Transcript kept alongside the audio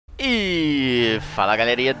E fala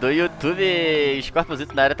galerinha do YouTube,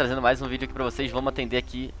 Scorpionzito na área trazendo mais um vídeo aqui pra vocês. Vamos atender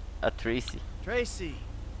aqui a Tracy. Tracy,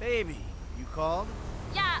 baby, you called?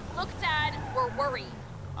 Yeah, look Dad, we're worried.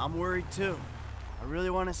 I'm worried too. I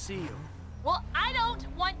really want to see you. Well, I don't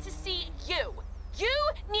want to see you.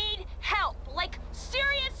 You need help, like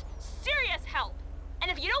serious help.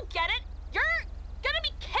 And if you don't get it, you're gonna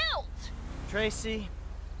be killed. Tracy,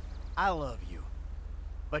 I love you.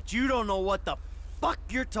 But you don't know what the fuck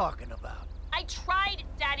you're talking about. I tried,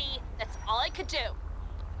 Daddy. That's all I could do.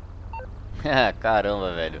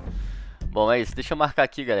 Caramba, velho. Bom, é isso. Deixa eu marcar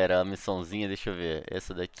aqui, galera, a missãozinha. Deixa eu ver.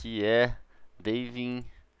 Essa daqui é Davin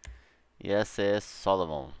e essa é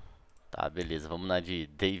Solomon. Tá, beleza. Vamos na de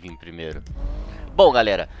Davin primeiro. Bom,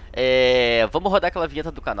 galera, vamos rodar aquela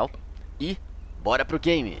vinheta do canal e bora pro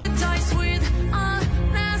game.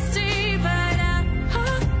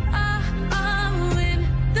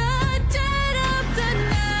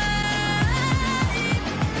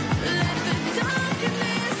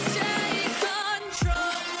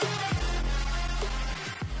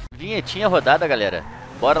 Vinhetinha rodada, galera.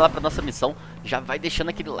 Bora lá pra nossa missão. Já vai deixando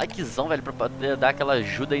aquele likezão, velho, pra poder dar aquela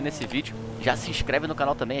ajuda aí nesse vídeo. Já se inscreve no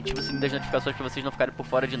canal também, ativa o sininho das notificações pra vocês não ficarem por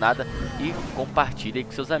fora de nada. E compartilha aí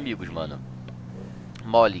com seus amigos, mano.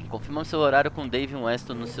 Molly, confirmamos seu horário com Dave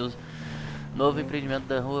Weston no seu novo empreendimento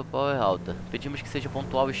da rua Power Alta. Pedimos que seja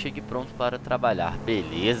pontual e chegue pronto para trabalhar.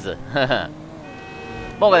 Beleza?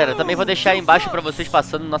 Bom, galera, também vou deixar aí embaixo pra vocês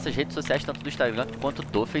passando nossas redes sociais, tanto do Instagram quanto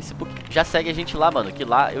do Facebook. Já segue a gente lá, mano, que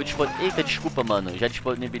lá eu disponibilizo... Eita, desculpa, mano. Já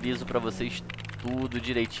disponibilizo pra vocês tudo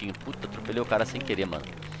direitinho. Puta, atropelei o cara sem querer, mano.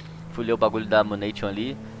 Fui ler o bagulho da Ammunition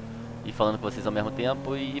ali e falando com vocês ao mesmo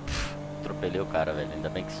tempo e... atropelei o cara, velho. Ainda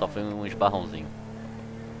bem que só foi um esbarrãozinho.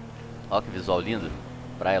 Ó que visual lindo.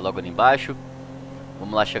 Praia logo ali embaixo.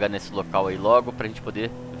 Vamos lá chegar nesse local aí logo pra gente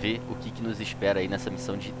poder ver o que nos espera aí nessa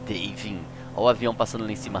missão de Davin. Ó o avião passando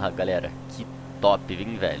lá em cima, galera. Que top,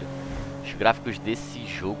 vem, velho. Os gráficos desse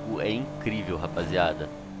jogo é incrível, rapaziada.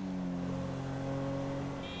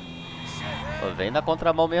 Pô, vem na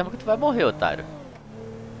contramão mesmo que tu vai morrer, otário.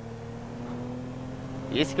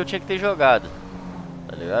 Esse que eu tinha que ter jogado.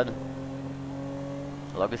 Tá ligado?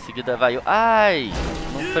 Logo em seguida vai... Ai!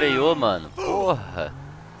 Não freou, mano. Porra!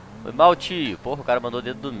 Foi mal, tio. Porra, o cara mandou o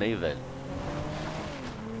dedo do meio, velho.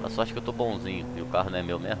 A sorte que eu tô bonzinho. E o carro não é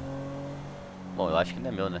meu mesmo. Bom, eu acho que não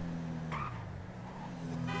é meu, né?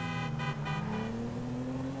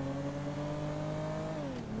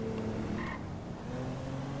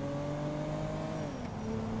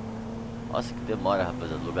 Nossa, que demora,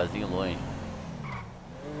 rapaziada. Lugarzinho longe.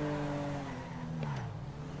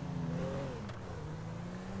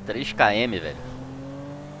 $3 km, velho.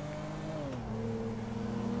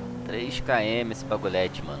 3 km esse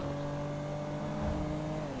bagulhete, mano.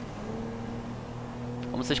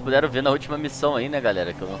 Como vocês puderam ver na última missão aí, né,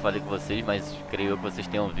 galera? Que eu não falei com vocês, mas creio que vocês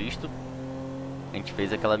tenham visto. A gente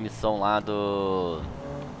fez aquela missão lá do...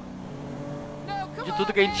 de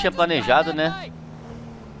tudo que a gente tinha planejado, né?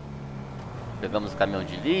 Pegamos o caminhão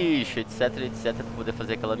de lixo, etc, etc, pra poder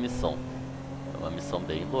fazer aquela missão. É uma missão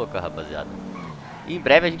bem louca, rapaziada. E em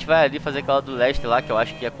breve a gente vai ali fazer aquela do leste lá, que eu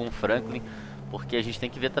acho que é com o Franklin. Porque a gente tem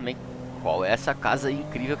que ver também qual é essa casa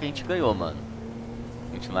incrível que a gente ganhou, mano.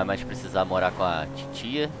 A gente não vai mais precisar morar com a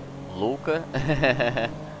titia louca.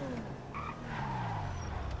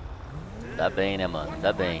 Dá bem, né, mano?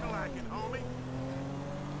 Dá bem.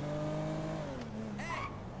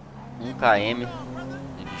 1 km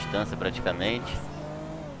de distância praticamente.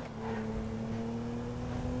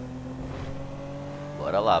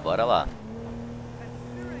 Bora lá, bora lá.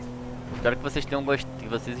 Espero que vocês tenham que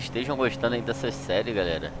vocês estejam gostando aí dessa série,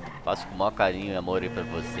 galera. Faço com o maior carinho e amor aí pra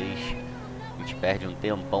vocês. A gente perde um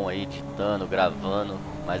tempão aí editando, gravando,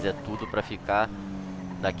 mas é tudo pra ficar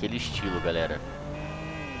daquele estilo, galera.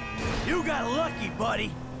 You got lucky,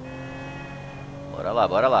 buddy. Bora lá,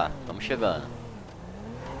 bora lá. Estamos chegando.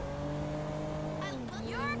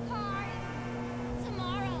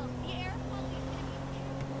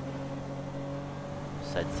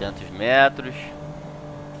 700 metros.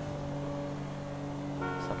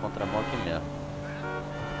 Essa contramão aqui mesmo.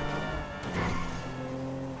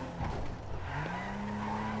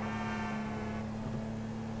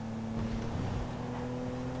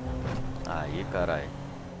 Aí, caralho.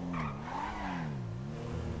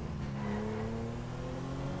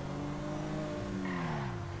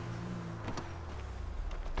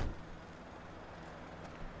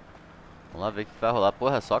 Vamos lá ver o que vai rolar.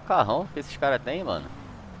 Porra, só carrão que esses caras têm, mano.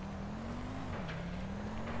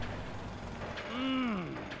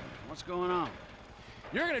 What's going on?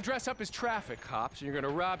 You're gonna dress up as traffic cops and you're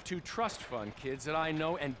gonna rob 2 trust fund kids that I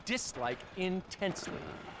know and dislike intensely.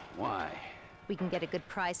 Why? We can get a good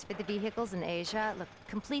price for the vehicles in Asia. Look,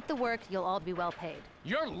 complete the work, you'll all be well paid.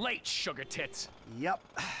 You're late, sugar tits. Yep.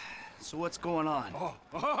 So what's going on?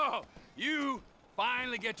 Oh, you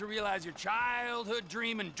finally get to realize your childhood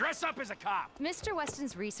dream and dress up as a cop. Mr.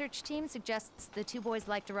 Weston's research team suggests the two boys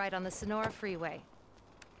like to ride on the Sonora Freeway.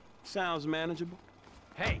 Sounds manageable.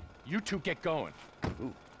 Hey, you two get going.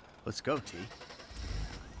 Ooh, let's go, T.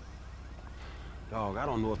 Dog, I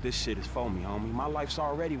don't know if this shit is for me, homie. My life's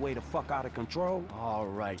already way the fuck out of control. All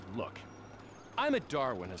right, look. I'm a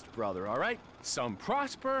Darwinist, brother, all right? Some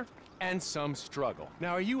prosper and some struggle.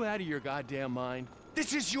 Now, are you out of your goddamn mind?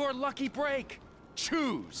 This is your lucky break.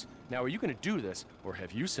 Choose. Now, are you gonna do this, or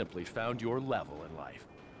have you simply found your level in life?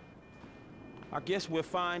 I guess we'll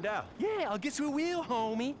find out. Yeah, I guess we will,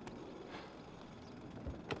 homie.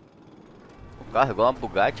 O carro é igual uma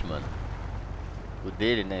Bugatti, mano. O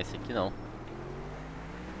dele, né? Esse aqui não.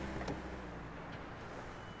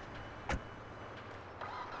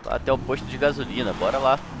 Lá até o posto de gasolina, bora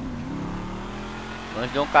lá. Nós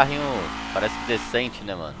deu um carrinho, parece que decente,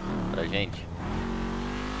 né, mano? Pra gente.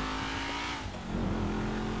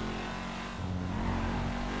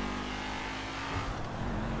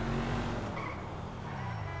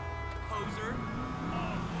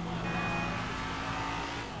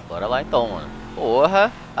 Bora lá então, mano.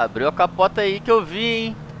 Porra, abriu a capota aí que eu vi,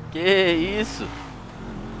 hein? Que isso?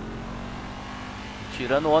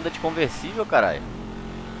 Tirando onda de conversível, caralho.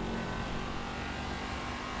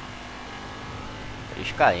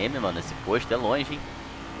 3 km, mano, esse posto é longe, hein?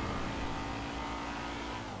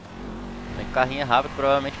 Tem carrinho rápido,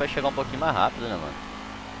 provavelmente vai chegar um pouquinho mais rápido, né, mano?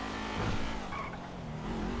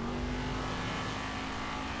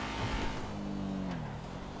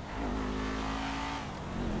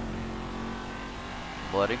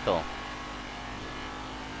 Bora então.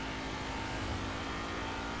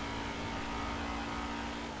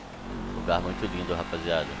 Lugar muito lindo,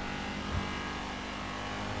 rapaziada.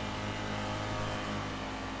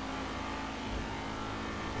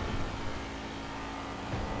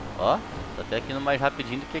 Ó, tá até aqui no mais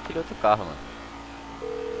rapidinho do que aquele outro carro, mano.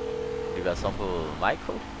 Ligação pro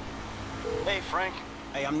Michael. Hey, Frank.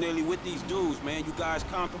 Hey, I'm nearly with these dudes, man. You guys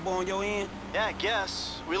comfortable on your end? Yeah, I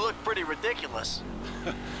guess. We look pretty ridiculous.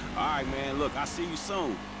 All right, man. Look, I'll see you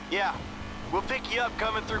soon. Yeah, we'll pick you up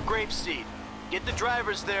coming through Grapeseed. Get the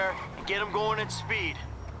drivers there and get them going at speed.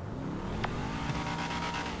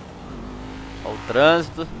 Ó o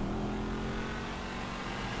trânsito.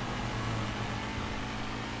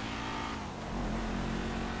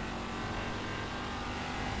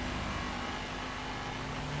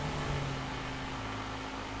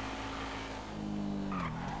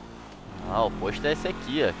 Ah, o posto é esse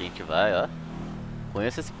aqui, ó, que a gente vai, ó.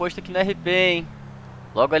 Conheço esse posto aqui no RP, hein.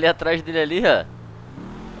 Logo ali atrás dele ali, ó.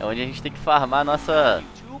 É onde a gente tem que farmar a nossa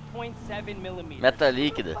meta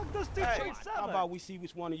líquida. Hey, how about we see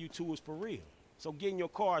which one of you two is for real? So get in your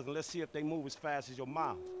cars and let's see if they move as fast as your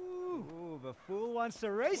mouth. Ooh, the fool wants to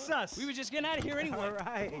race us. We were just getting out of here anyway. All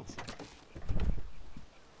right.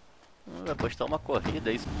 Vai postar uma corrida,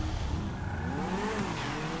 isso.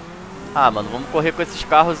 Ah, mano, vamos correr com esses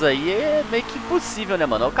carros aí. É meio que impossível, né,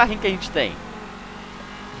 mano? Olha o carrinho que a gente tem.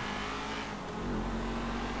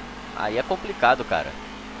 Aí é complicado, cara.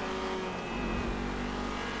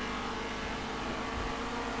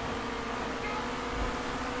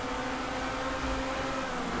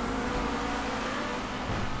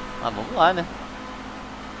 Ah, vamos lá, né?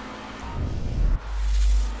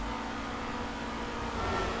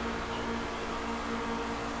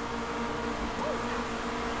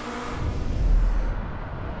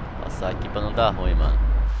 Passar aqui pra não dar ruim, mano.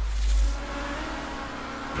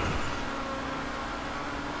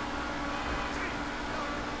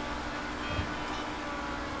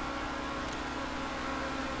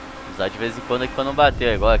 Usar de vez em quando aqui pra não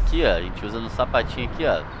bater. Igual aqui, ó. A gente usa no sapatinho aqui,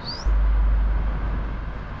 ó.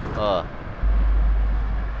 Ó.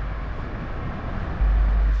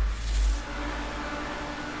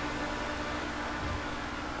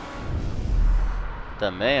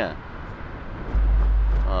 Também, ó.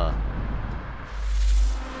 Ó.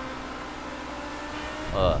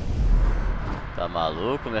 Ó. Tá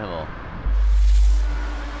maluco, meu irmão?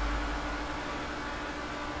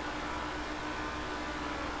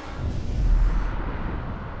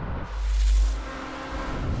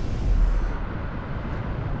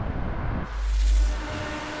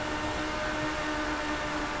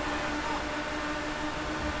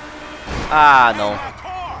 Ah, não.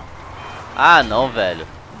 Ah, não, velho.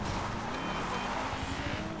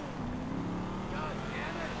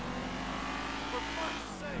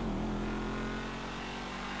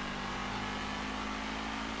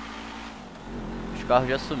 Os carros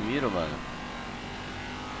já sumiram, mano.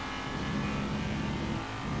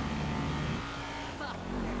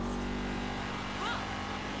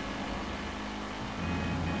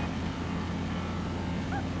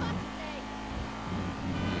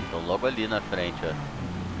 Tô logo ali na frente, ó.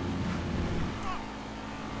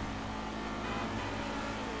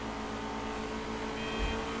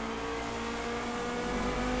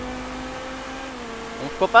 Um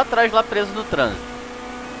ficou pra trás lá preso no trânsito.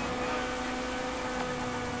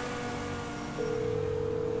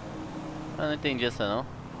 Eu não entendi essa não.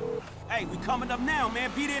 Hey, we coming up now, man.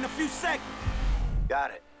 Be there in a few seconds. Got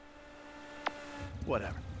it.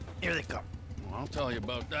 Whatever. Here they come. I'll tell you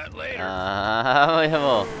about that later. Ah, meu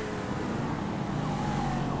irmão.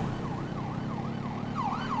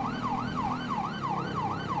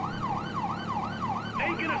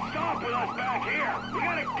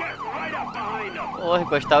 Porra,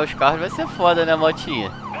 encostar os carros vai ser foda, né,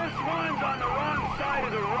 motinha?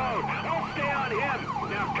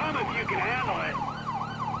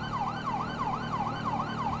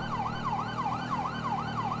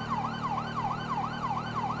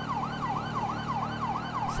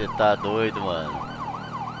 Você tá doido, mano.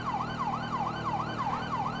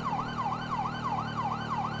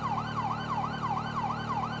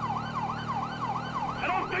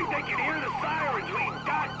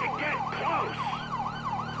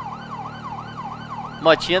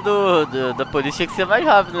 Motinha da polícia tinha que ser mais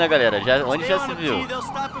rápido, né, galera? Já, onde já se viu?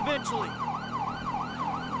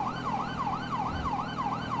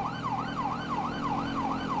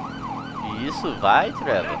 Isso, vai,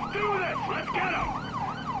 Trevor.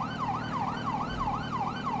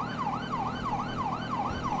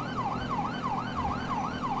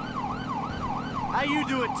 How you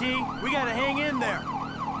doing, T? We gotta hang in there.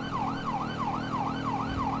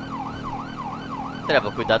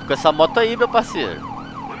 Trevor, cuidado com essa moto aí, meu parceiro.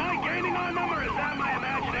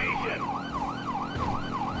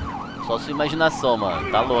 Só sua imaginação,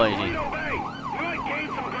 mano. Tá longe, hein?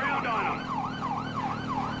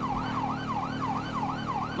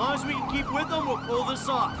 As long as we can keep with them, we'll pull this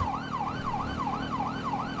off.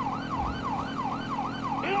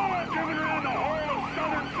 I've driven around the whole of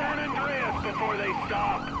southern San Andreas before they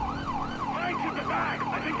stop. Frank's at the back.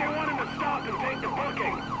 I think they want him to stop and take the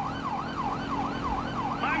booking.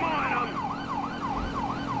 I'm on him.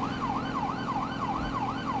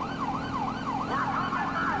 We're coming back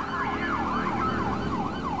for you,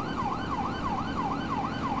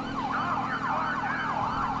 Stop your car now,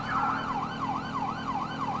 hotshot.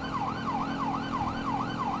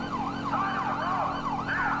 Side of the road,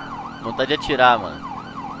 now. Vontade de atirar, mano.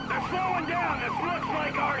 They're slowing down. This looks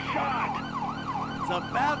like our shot. It's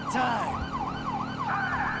about time.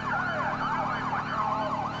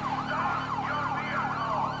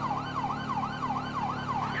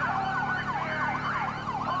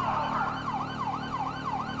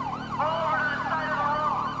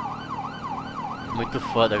 Muito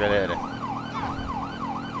foda, galera.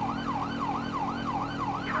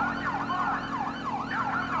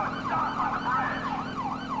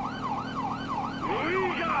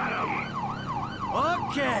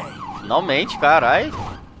 Okay. Finalmente, carai.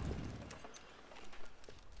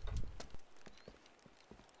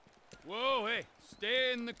 Whoa, hey,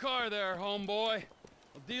 stay in the car there, homeboy.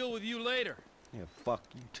 I'll deal with you later. Yeah, fuck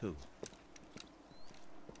you too.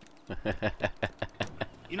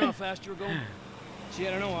 You know how fast you were going? Gee,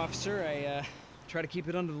 I don't know, officer. I try to keep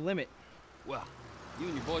it under the limit. Well, you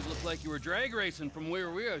and your boys look like you were drag racing from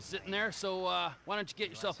where we were sitting there, so why don't you get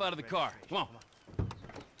yourself out of the car? Come on.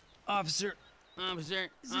 Officer, Officer,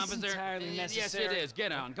 is this entirely necessary? Yes, it is.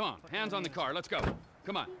 Get on. Come on. Hands on the car. Let's go.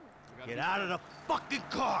 Come on. Get out of the fucking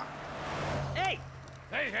car. Hey!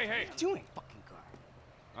 Hey! What are you doing? Fucking car.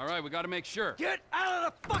 All right, we got to make sure. Get out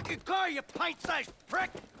of the fucking car, you pint-sized prick!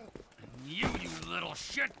 You little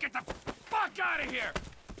shit, get the fuck out of here!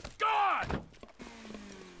 Gone!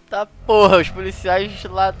 Tá porra, os policiais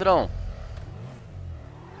ladrão.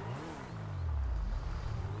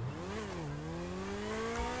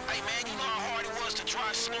 Hey man, you know how hard it was to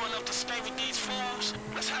drive slow enough to stay with these fools?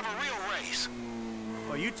 Let's have a real race.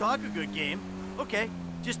 Oh, you talk a good game. Okay,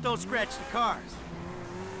 just don't scratch the cars.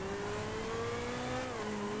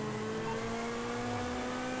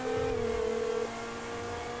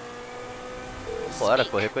 Bora,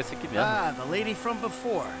 correr com esse aqui mesmo. Ah, the lady from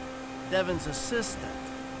before. Devon's assistant.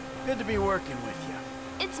 Good to be working with you.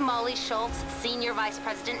 It's Molly Schultz, Senior Vice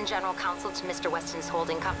President and General Counsel to Mr. Weston's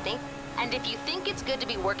holding company. And if you think it's good to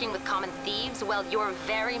be working with common thieves, well, you're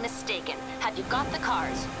very mistaken. Have you got the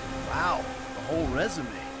cars? Wow, the whole resume.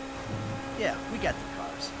 Yeah, we got the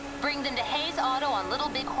cars. Bring them to Hayes Auto on Little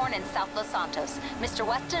Bighorn in South Los Santos. Mr.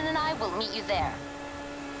 Weston and I will meet you there.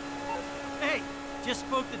 just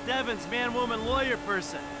spoke to Devon's man-woman lawyer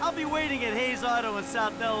person. I'll be waiting at Hayes Auto in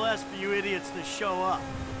South LS for you idiots to show up.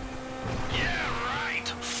 Yeah, right,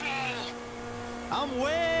 fool. I'm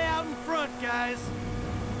way out in front, guys.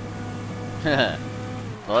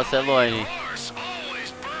 Nossa, é longe, hein? Horse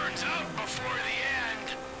always burns out before the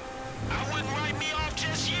end. I wouldn't write me off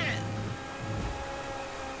just yet.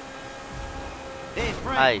 Hey,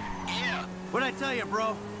 Frank. Ai. Yeah. What'd I tell you,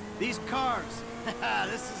 bro? These cars.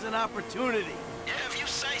 This is an opportunity. Yeah, if you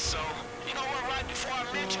say so. You know what, right before I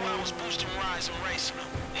met you, I was boosting rides and racing them.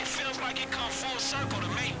 It feels like it come full circle to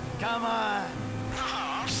me. Come on. No,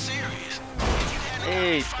 I'm serious.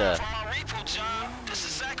 Eita.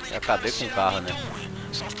 Eu acabei com o carro, né?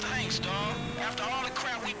 So thanks, dog. After all the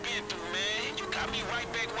crap we've been through, man, you got me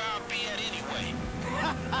right back where I'll be at anyway.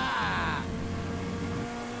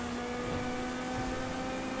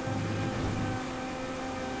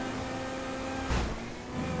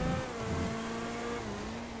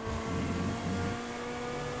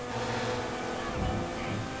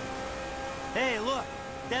 Hey, look,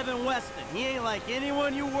 Devin Weston. He ain't like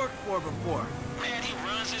anyone you worked for before. Man, he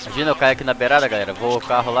runs his Imagina eu cair aqui na beirada, galera. Vou o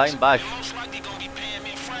carro lá embaixo. most likely gonna be paying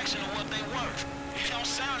me a fraction of what they worth. It don't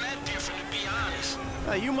sound that different, to be honest.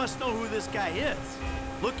 You must know who this guy is.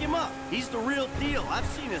 Look him up. He's the real deal. I've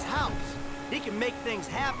seen his house. He can make things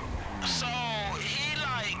happen. So he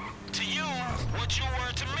like to you what you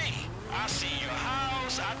were to me. I see your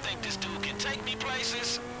house. I think this dude can take me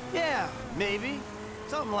places. Yeah, maybe.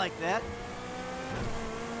 Something like that.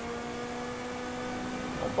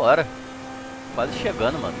 Vambora. Quase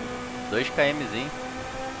chegando, mano. 2 kmzinho.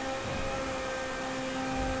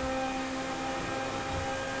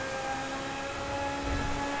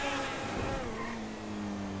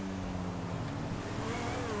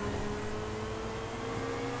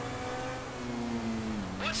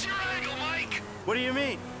 What's your angle, Mike? What do you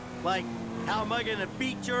mean? Like, how am I gonna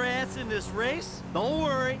beat your ass in this race? Don't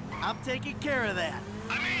worry, I'm taking care of that.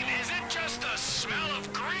 I mean, is it just the smell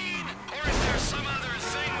of green? Or is there some other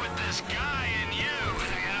thing with this guy and you?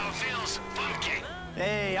 You know, feels funky.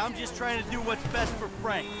 Hey, I'm just trying to do what's best for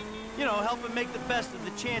Frank. You know, help him make the best of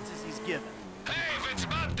the chances he's given. Hey, if it's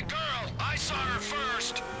about the girl, I saw her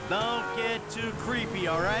first. Don't get too creepy,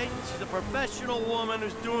 all right? She's a professional woman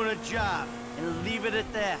who's doing a job, and leave it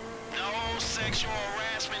at that. No sexual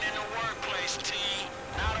harassment in the workplace, T.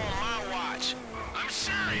 Not on my watch. I'm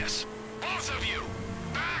serious. Both of you,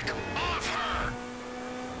 back off her.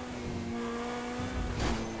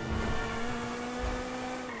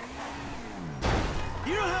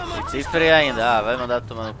 You know how much Sem frear ainda. Ah, vai mandar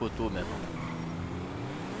tomar no cu tu mesmo.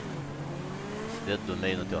 Esse dedo do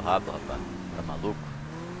meio no teu rabo, rapaz. Tá maluco?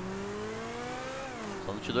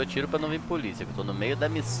 Só não te dou tiro pra não vir polícia, que eu tô no meio da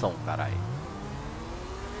missão, caralho.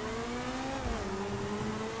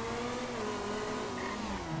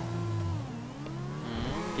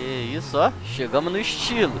 Que isso, ó. Chegamos no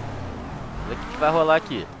estilo. Olha o que vai rolar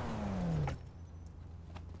aqui.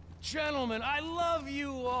 Gentlemen, I love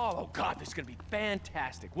you all. Oh God, this is gonna be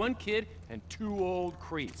fantastic. 1 kid and 2 old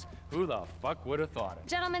creeps. Who the fuck would have thought it?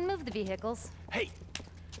 Gentlemen, move the vehicles. Hey,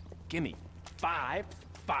 gimme 5,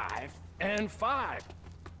 5, and 5.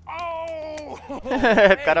 Oh!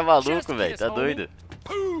 Cara maluco, velho. Tá doido.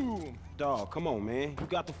 Boom! Dog, come on, man. You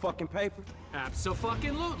got the fucking paper?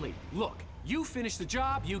 Abso-fucking-lutely. Look, you finish the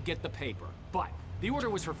job, you get the paper. But the order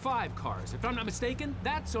was for 5 cars. If I'm not mistaken,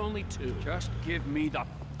 that's only 2. Just give me the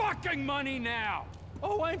fucking money now!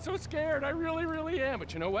 Oh, I'm so scared. I really, really am.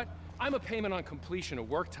 But you know what? I'm a payment on completion of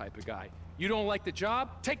work type of guy. You don't like the job?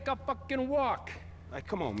 Take a fucking walk. Like,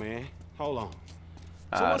 come on, man. Hold on.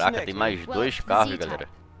 Caraca, tem mais 2 carros, galera.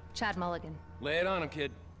 Chad Mulligan. Lay it on him,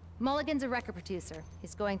 kid. Mulligan's a record producer.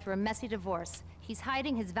 He's going through a messy divorce. He's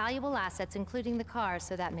hiding his valuable assets, including the car,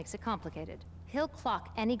 so that makes it complicated. He'll clock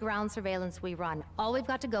any ground surveillance we run. All we've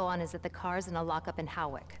got to go on is that the car's in a lockup in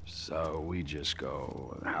Howick. So we just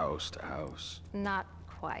go house to house? Not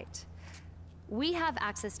quite. We have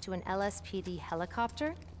access to an LSPD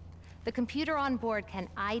helicopter. The computer on board can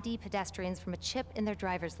ID pedestrians from a chip in their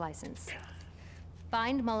driver's license.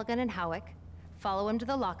 Find Mulligan in Howick, follow him to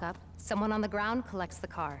the lockup, someone on the ground collects the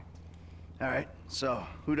car. All right, so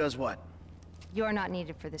who does what? You're not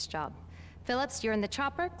needed for this job. Phillips, you're in the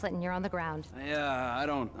chopper. Clinton, you're on the ground. Yeah, I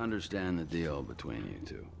don't understand the deal between you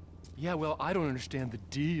two. Yeah, well, I don't understand the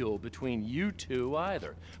deal between you two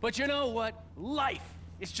either. But you know what? Life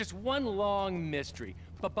is just one long mystery.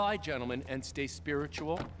 Bye-bye, gentlemen, and stay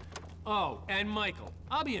spiritual. Oh, and Michael,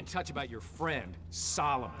 I'll be in touch about your friend,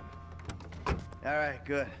 Solomon. All right,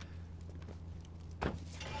 good.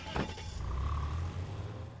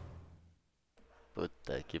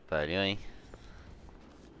 Puta que pariu, hein?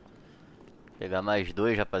 Pegar mais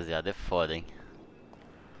 2, rapaziada, é foda, hein?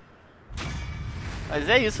 Mas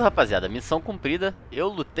é isso, rapaziada, missão cumprida, eu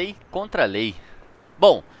lutei contra a lei.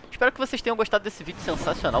 Bom, espero que vocês tenham gostado desse vídeo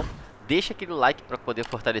sensacional. Deixa aquele like para poder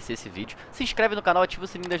fortalecer esse vídeo. Se inscreve no canal, ativa o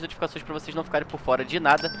sininho das notificações para vocês não ficarem por fora de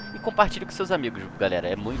nada. E compartilhe com seus amigos, galera.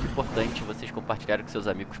 É muito importante vocês compartilharem com seus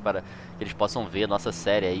amigos para que eles possam ver nossa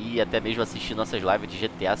série aí e até mesmo assistir nossas lives de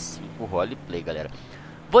GTA V Roleplay, galera.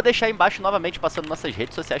 Vou deixar aí embaixo novamente passando nossas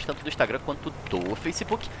redes sociais, tanto do Instagram quanto do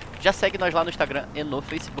Facebook. Já segue nós lá no Instagram e no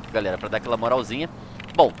Facebook, galera, para dar aquela moralzinha.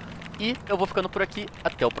 Bom, e eu vou ficando por aqui.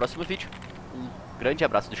 Até o próximo vídeo. Um grande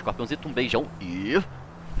abraço do Scorpionzito, um beijão e...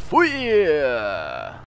 fui!